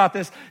talking about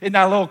this. Isn't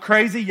that a little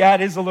crazy? Yeah,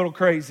 it is a little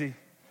crazy.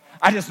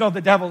 I just know the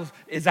devil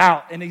is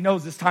out and he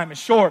knows this time is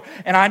short.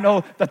 And I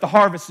know that the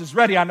harvest is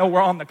ready. I know we're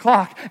on the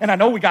clock and I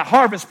know we got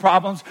harvest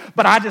problems.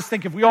 But I just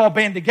think if we all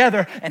band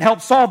together and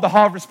help solve the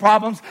harvest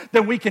problems,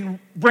 then we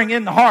can bring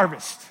in the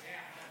harvest.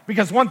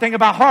 Because one thing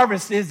about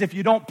harvest is if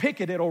you don't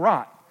pick it, it'll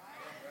rot.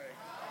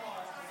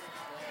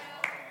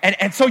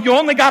 And so you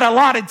only got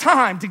allotted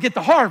time to get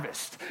the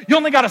harvest. You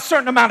only got a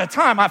certain amount of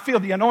time. I feel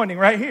the anointing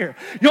right here.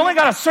 You only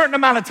got a certain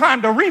amount of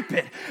time to reap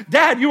it.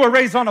 Dad, you were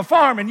raised on a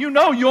farm and you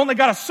know you only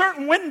got a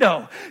certain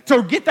window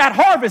to get that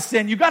harvest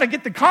in. You got to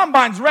get the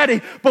combines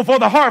ready before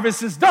the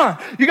harvest is done.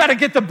 You got to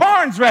get the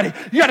barns ready.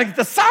 You got to get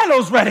the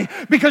silos ready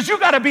because you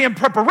got to be in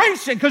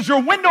preparation because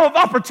your window of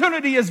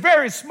opportunity is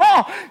very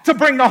small to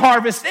bring the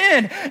harvest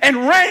in.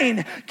 And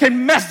rain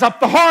can mess up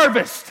the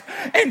harvest.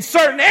 And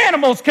certain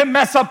animals can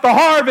mess up the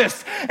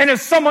harvest. And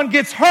if someone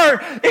gets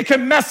hurt, it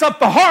can mess up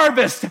the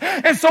harvest.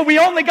 And so we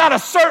only got a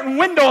certain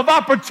window of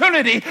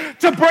opportunity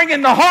to bring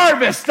in the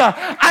harvest.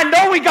 I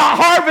know we got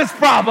harvest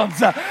problems.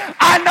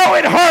 I know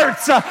it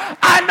hurts.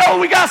 I know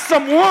we got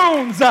some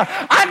wounds.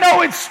 I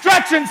know it's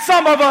stretching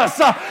some of us.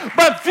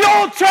 But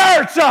Fuel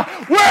Church,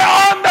 we're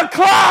on the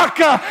clock.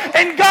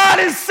 And God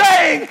is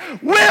saying,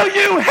 will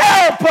you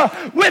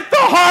help with the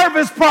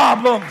harvest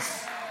problems?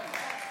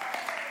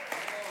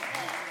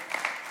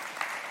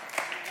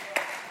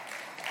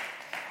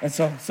 And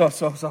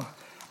so,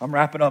 I'm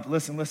wrapping up.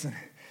 Listen.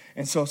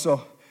 And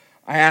so,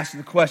 I asked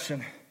the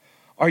question,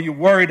 are you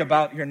worried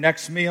about your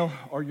next meal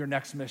or your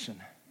next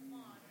mission?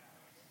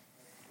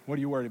 What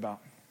are you worried about?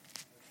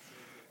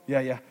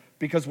 Yeah.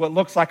 Because what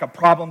looks like a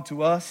problem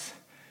to us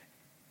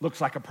looks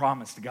like a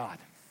promise to God.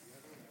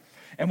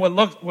 And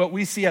what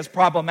we see as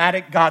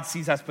problematic, God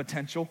sees as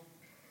potential.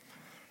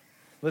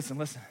 Listen.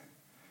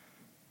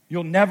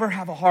 You'll never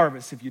have a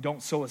harvest if you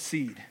don't sow a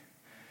seed.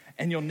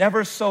 And you'll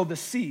never sow the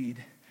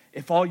seed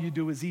if all you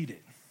do is eat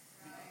it.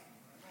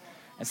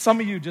 And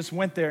some of you just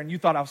went there and you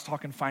thought I was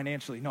talking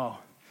financially. No,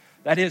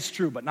 that is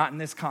true, but not in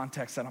this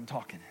context that I'm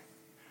talking.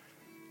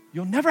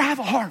 You'll never have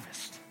a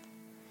harvest.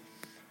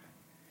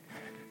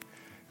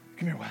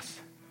 Come here, Wes.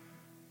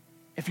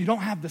 If you don't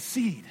have the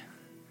seed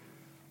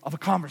of a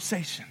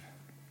conversation.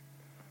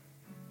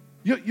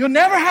 You'll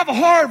never have a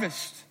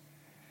harvest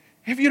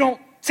if you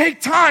don't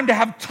take time to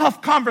have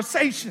tough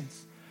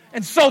conversations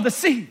and sow the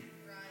seed.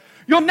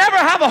 You'll never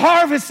have a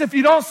harvest if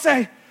you don't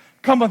say,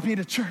 come with me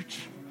to church.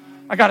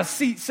 I got a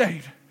seat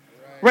saved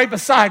right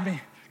beside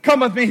me. Come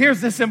with me. Here's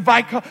this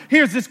invite card.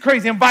 Here's this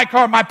crazy invite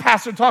card my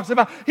pastor talks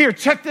about. Here,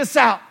 check this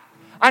out.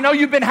 I know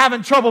you've been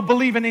having trouble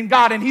believing in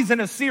God, and he's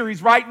in a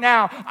series right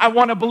now, I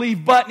Want to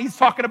Believe But, and he's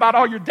talking about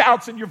all your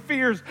doubts and your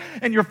fears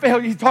and your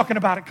failure. He's talking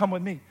about it. Come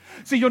with me.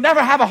 See, you'll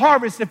never have a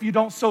harvest if you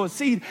don't sow a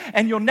seed,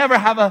 and you'll never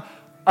have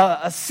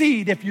a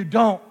seed if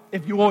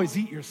you always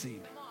eat your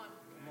seed.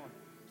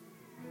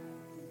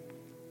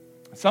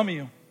 Some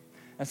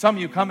of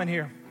you come in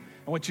here,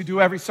 and what you do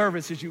every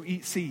service is you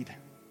eat seed.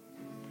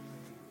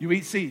 You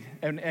eat seed,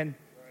 and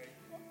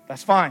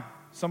that's fine.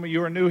 Some of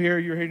you are new here.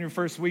 You're here in your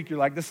first week. You're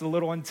like, this is a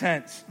little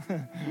intense.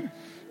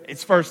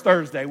 It's First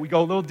Thursday. We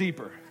go a little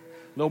deeper,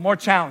 a little more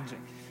challenging,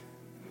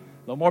 a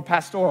little more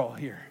pastoral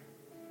here.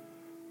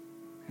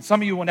 And some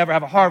of you will never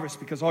have a harvest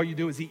because all you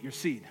do is eat your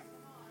seed.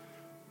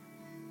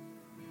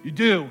 You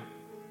do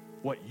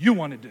what you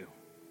want to do.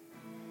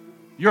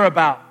 You're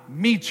about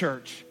me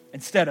church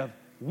instead of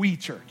we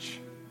church.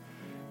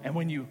 And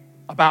when you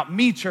about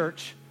me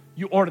church,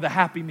 you order the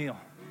Happy Meal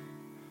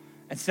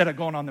instead of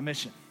going on the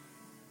mission.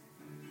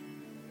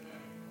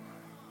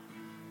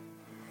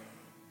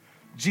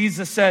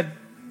 Jesus said,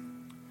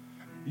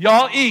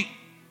 y'all eat,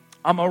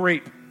 I'm going to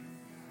reap.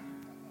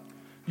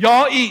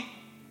 Y'all eat.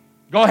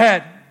 Go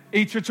ahead.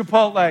 Eat your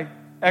Chipotle,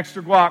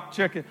 extra guac,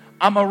 chicken.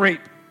 I'm going to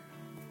reap.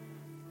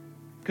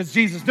 Because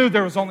Jesus knew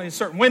there was only a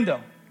certain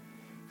window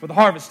for the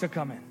harvest to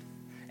come in.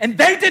 And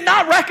they did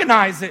not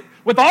recognize it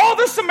with all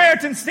the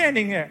Samaritans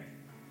standing there.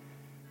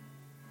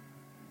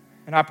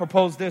 And I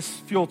propose this,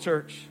 Fuel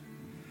Church.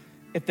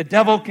 If the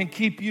devil can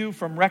keep you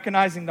from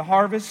recognizing the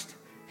harvest,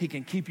 he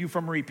can keep you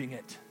from reaping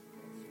it.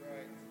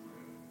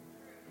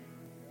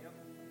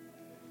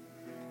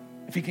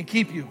 If he can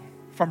keep you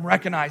from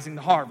recognizing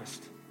the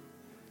harvest,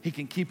 he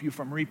can keep you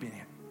from reaping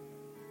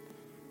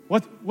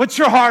it. What's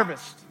your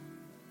harvest?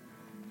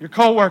 Your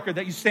coworker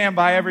that you stand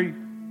by every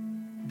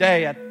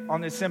day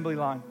on the assembly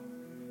line.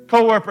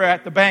 Coworker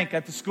at the bank,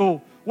 at the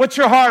school. What's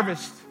your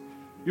harvest?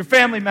 Your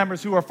family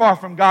members who are far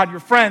from God.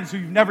 Your friends who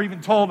you've never even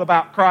told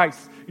about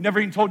Christ. You never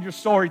even told your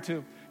story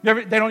to.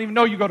 They don't even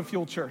know you go to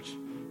Fuel Church.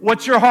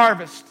 What's your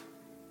harvest?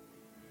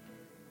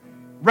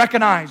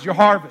 Recognize your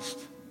harvest.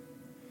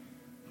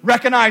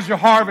 Recognize your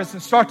harvest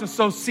and start to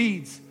sow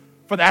seeds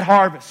for that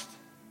harvest.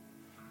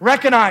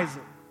 Recognize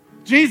it.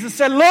 Jesus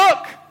said,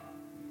 look,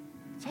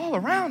 it's all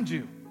around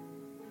you.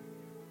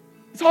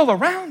 It's all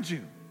around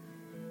you.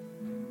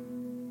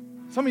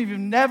 Some of you have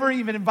never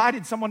even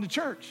invited someone to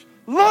church.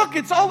 Look,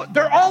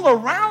 they're all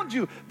around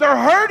you. They're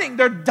hurting.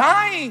 They're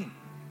dying.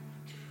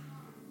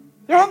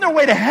 They're on their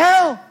way to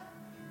hell.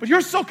 But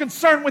you're so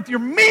concerned with your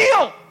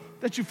meal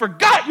that you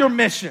forgot your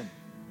mission.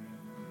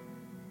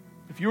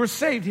 If you were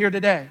saved here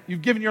today,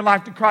 you've given your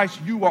life to Christ,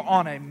 you are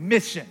on a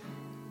mission.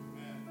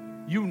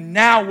 You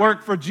now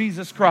work for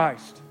Jesus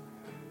Christ.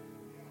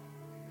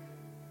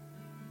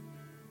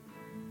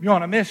 You're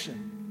on a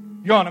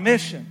mission. You're on a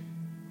mission.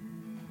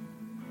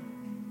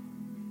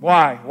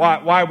 Why?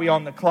 Why are we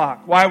on the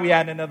clock? Why are we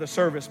adding another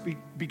service?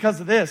 Because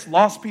of this,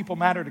 lost people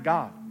matter to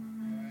God.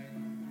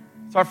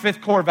 It's our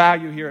fifth core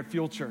value here at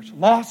Fuel Church.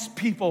 Lost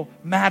people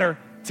matter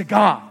to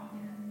God.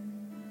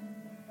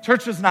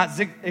 Church does not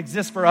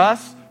exist for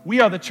us. We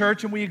are the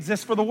church and we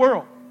exist for the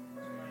world.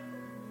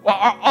 Well,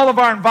 all of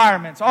our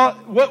environments,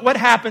 what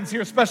happens here,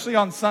 especially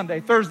on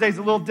Sunday. Thursday's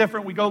a little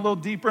different. We go a little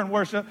deeper in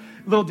worship,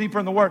 a little deeper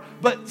in the Word.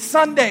 But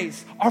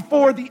Sundays are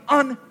for the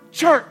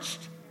unchurched,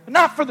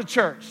 not for the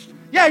church.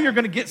 Yeah, you're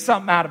going to get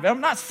something out of it.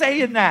 I'm not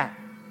saying that.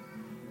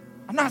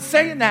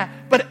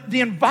 But the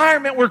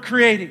environment we're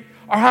creating,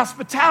 our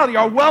hospitality,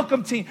 our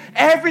welcome team,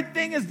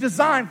 everything is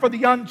designed for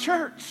the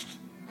unchurched.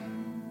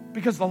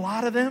 Because a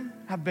lot of them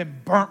have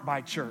been burnt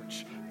by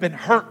church, been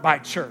hurt by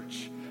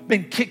church,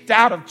 been kicked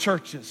out of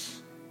churches.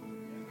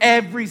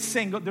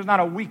 There's not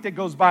a week that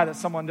goes by that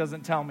someone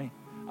doesn't tell me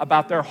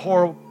about their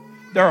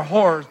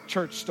horror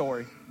church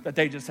story that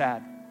they just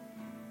had.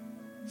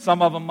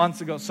 Some of them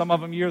months ago, some of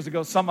them years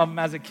ago, some of them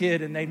as a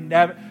kid, and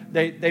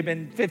they've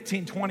been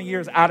 15, 20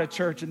 years out of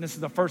church, and this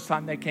is the first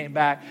time they came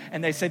back,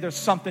 and they say there's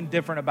something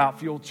different about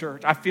Fuel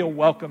Church. I feel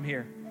welcome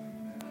here.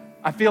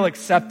 I feel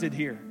accepted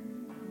here.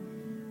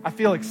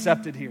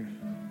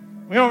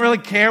 We don't really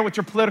care what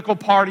your political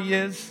party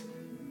is.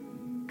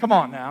 Come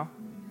on now.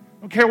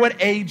 We don't care what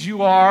age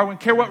you are. We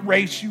don't care what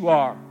race you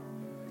are.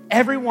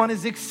 Everyone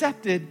is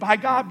accepted by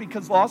God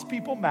because lost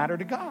people matter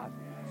to God.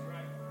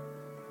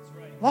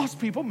 Lost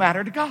people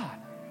matter to God.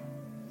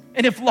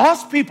 And if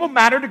lost people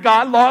matter to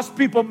God, lost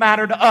people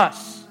matter to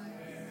us.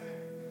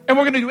 And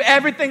we're going to do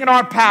everything in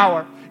our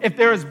power, if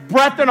there is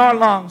breath in our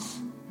lungs,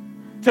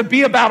 to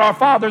be about our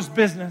Father's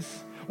business.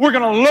 We're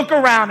going to look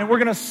around and we're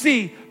going to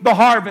see the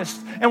harvest.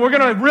 And we're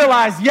going to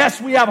realize, yes,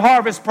 we have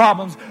harvest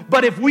problems.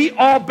 But if we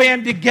all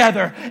band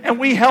together and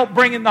we help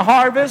bring in the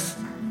harvest,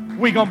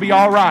 we're going to be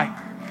all right.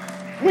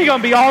 We're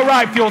going to be all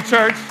right, Fuel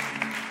Church.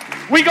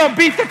 We're going to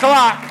beat the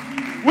clock.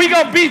 We're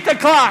going to beat the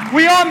clock.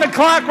 We're on the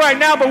clock right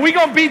now, but we're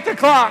going to beat the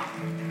clock.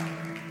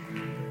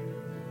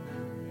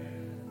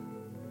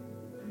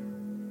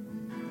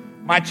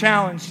 My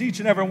challenge to each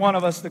and every one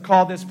of us to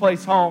call this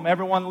place home,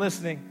 everyone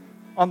listening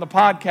on the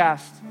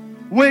podcast,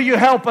 will you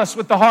help us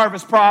with the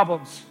harvest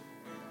problems?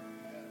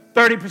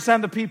 30%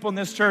 of the people in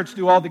this church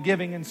do all the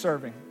giving and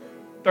serving.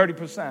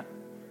 30%.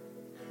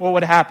 What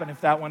would happen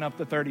if that went up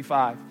to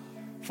 35,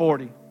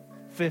 40,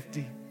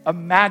 50?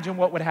 Imagine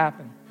what would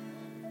happen.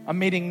 I'm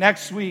meeting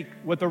next week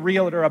with a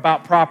realtor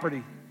about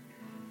property.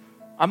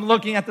 I'm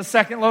looking at the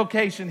second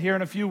location here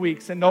in a few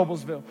weeks in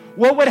Noblesville.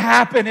 What would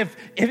happen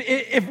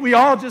if we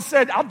all just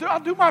said, I'll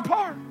do my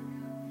part.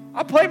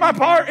 I'll play my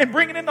part in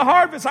bringing in the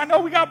harvest. I know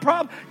we got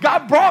problems.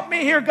 God brought me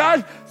here.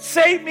 God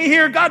saved me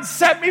here. God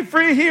set me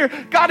free here.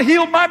 God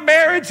healed my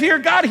marriage here.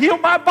 God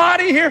healed my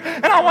body here.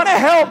 And I want to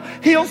help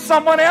heal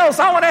someone else.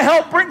 I want to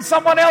help bring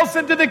someone else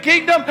into the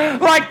kingdom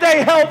like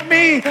they helped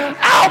me.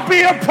 I'll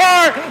be a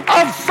part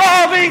of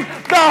solving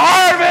the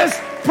harvest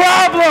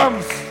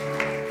problems.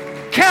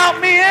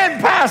 Count me in,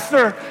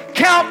 Pastor.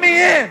 Count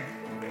me in.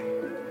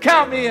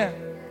 Count me in.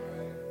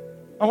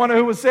 I wonder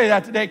who would say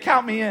that today.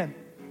 Count me in.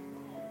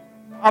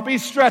 I'll be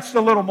stretched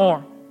a little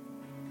more.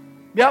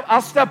 Yep,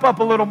 I'll step up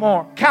a little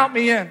more. Count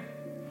me in.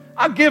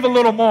 I'll give a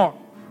little more.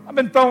 I've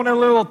been throwing in a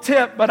little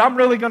tip, but I'm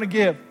really going to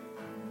give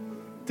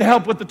to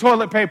help with the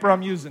toilet paper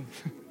I'm using.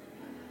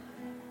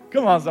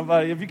 Come on,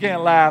 somebody. If you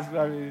can't laugh,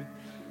 I mean,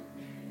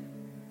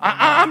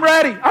 I'm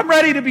ready. I'm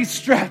ready to be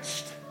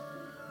stretched.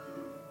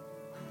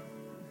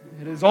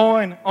 It is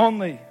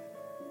only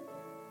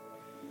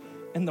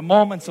in the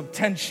moments of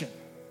tension,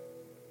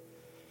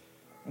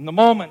 in the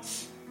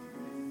moments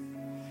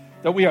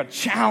that we are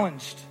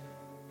challenged,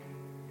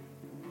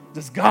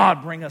 does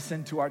God bring us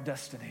into our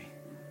destiny.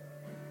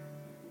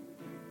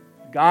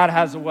 God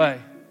has a way.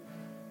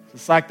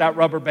 Just like that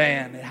rubber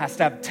band, it has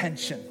to have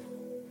tension.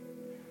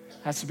 It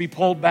has to be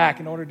pulled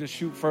back in order to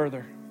shoot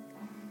further.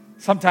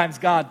 Sometimes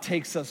God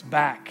takes us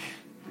back.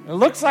 It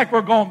looks like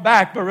we're going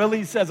back, but really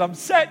He says, I'm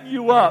setting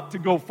you up to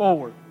go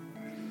forward.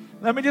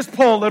 Let me just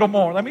pull a little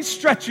more. Let me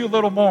stretch you a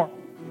little more.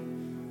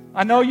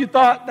 I know you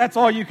thought that's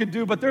all you could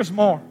do, but there's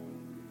more.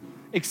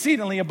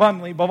 Exceedingly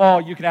abundantly above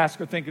all you can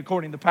ask or think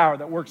according to the power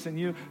that works in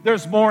you.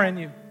 There's more in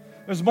you.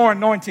 There's more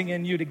anointing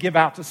in you to give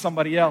out to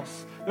somebody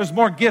else. There's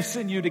more gifts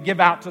in you to give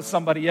out to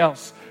somebody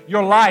else.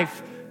 Your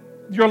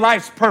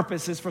life's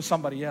purpose is for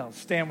somebody else.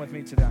 Stand with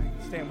me today.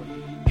 Stand with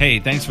me. Hey,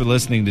 thanks for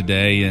listening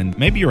today. And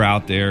maybe you're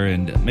out there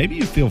and maybe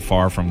you feel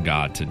far from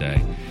God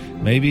today.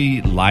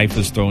 Maybe life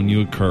has thrown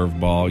you a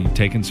curveball. You've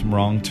taken some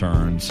wrong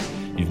turns.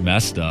 You've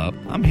messed up.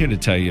 I'm here to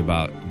tell you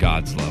about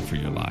God's love for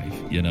your life.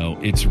 You know,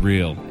 it's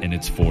real and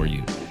it's for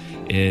you.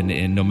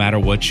 And no matter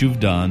what you've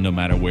done, no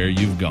matter where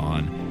you've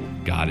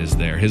gone, God is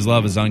there. His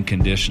love is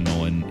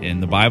unconditional.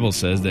 And the Bible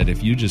says that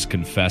if you just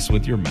confess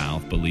with your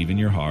mouth, believe in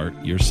your heart,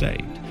 you're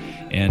saved.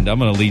 And I'm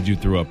going to lead you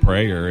through a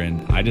prayer.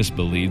 And I just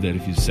believe that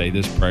if you say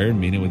this prayer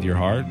and mean it with your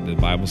heart, the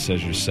Bible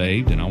says you're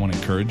saved. And I want to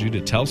encourage you to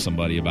tell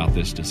somebody about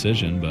this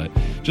decision. But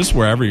just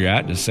wherever you're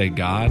at, just say,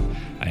 God,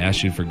 I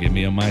ask you to forgive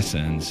me of my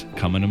sins.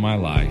 Come into my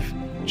life.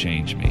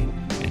 Change me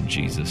in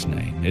Jesus'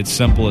 name. It's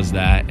simple as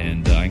that.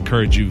 And I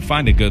encourage you,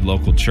 find a good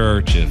local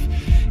church.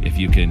 If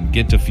you can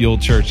get to Fuel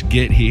Church,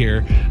 get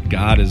here.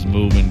 God is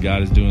moving.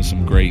 God is doing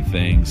some great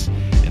things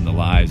in the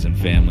lives and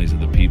families of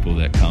the people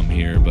that come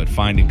here. But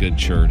find a good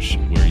church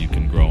where you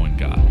can grow in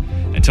God.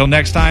 Until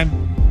next time,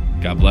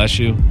 God bless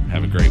you.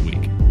 Have a great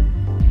week.